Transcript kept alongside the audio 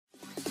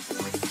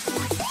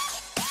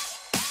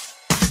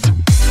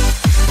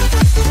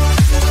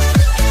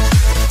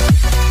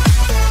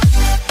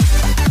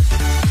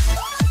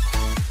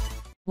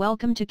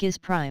Welcome to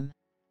GizPrime.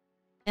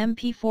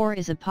 Mp4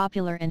 is a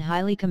popular and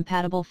highly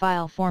compatible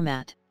file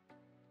format.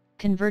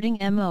 Converting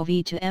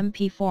MOV to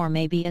Mp4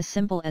 may be as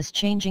simple as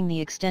changing the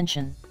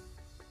extension.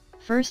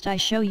 First I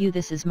show you,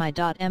 this is my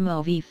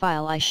 .mov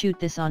file. I shoot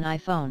this on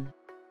iPhone.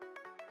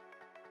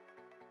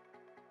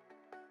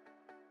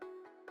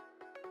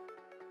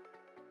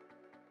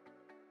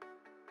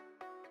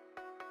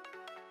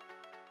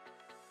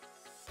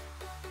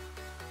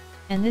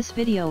 And this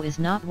video is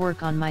not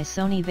work on my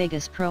Sony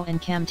Vegas Pro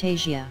and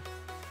Camtasia.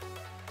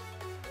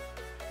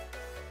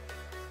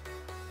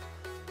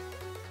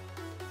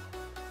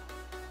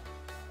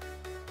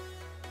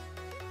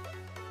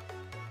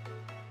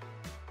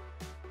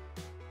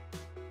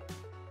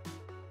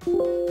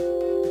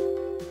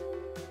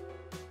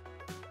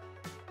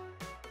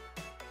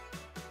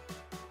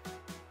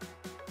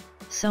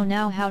 So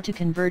now how to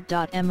convert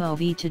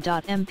 .mov to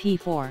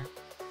 .mp4.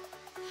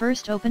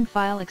 First open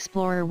File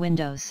Explorer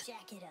Windows.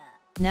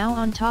 Now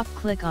on top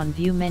click on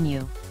View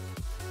menu.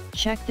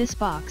 Check this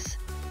box.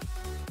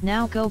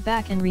 Now go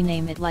back and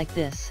rename it like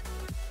this.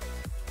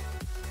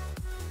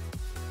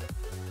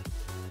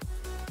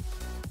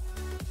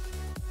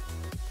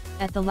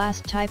 At the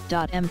last type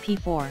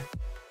 .mp4.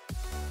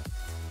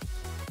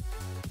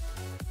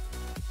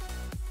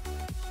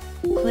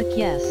 Click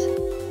Yes.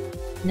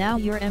 Now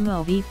your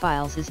MOV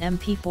files is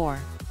MP4.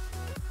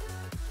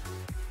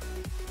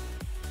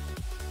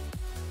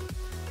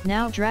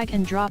 Now drag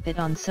and drop it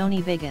on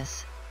Sony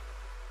Vegas.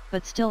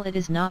 But still it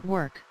is not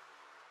work.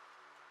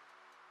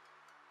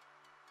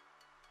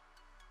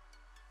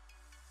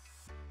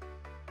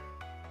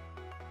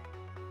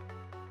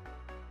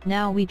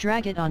 Now we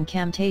drag it on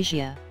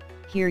Camtasia.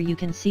 Here you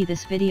can see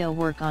this video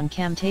work on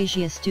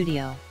Camtasia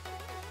Studio.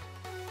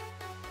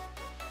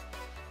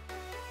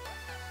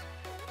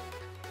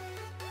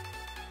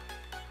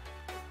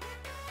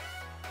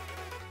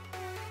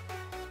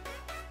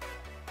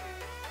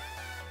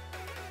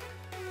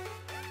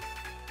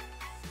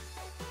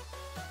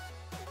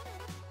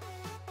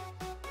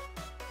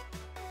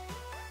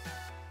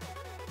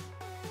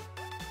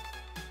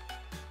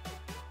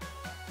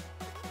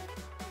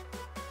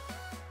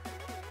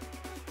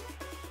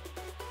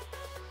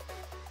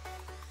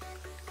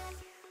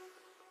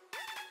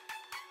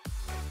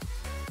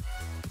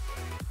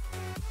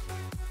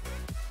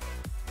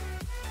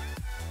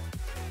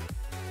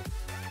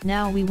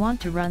 Now we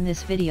want to run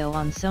this video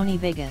on Sony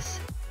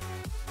Vegas.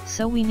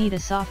 So we need a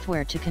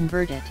software to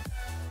convert it.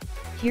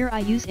 Here I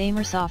use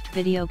aimersoft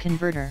Video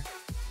Converter.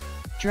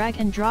 Drag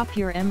and drop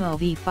your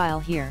MOV file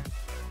here.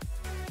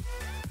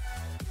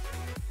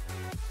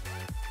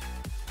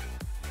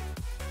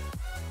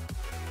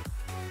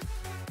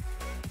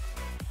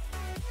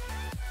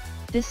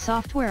 This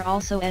software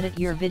also edit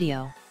your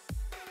video,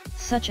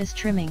 such as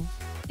trimming,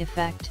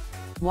 effect,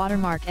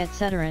 watermark,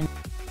 etc.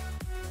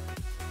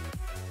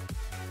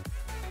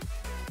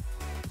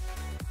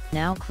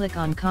 Now click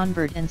on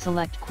Convert and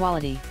select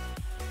Quality.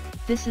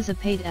 This is a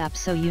paid app,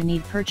 so you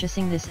need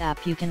purchasing this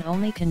app. You can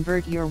only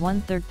convert your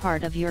 1/3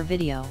 part of your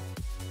video.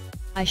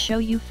 I show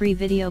you free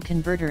video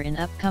converter in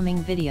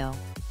upcoming video.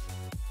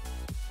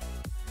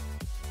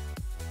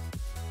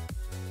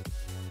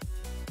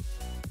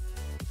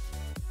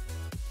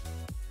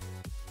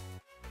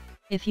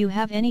 If you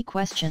have any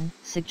question,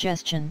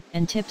 suggestion,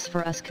 and tips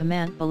for us,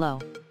 comment below.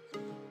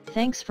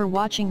 Thanks for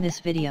watching this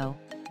video,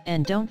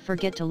 and don't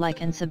forget to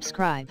like and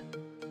subscribe.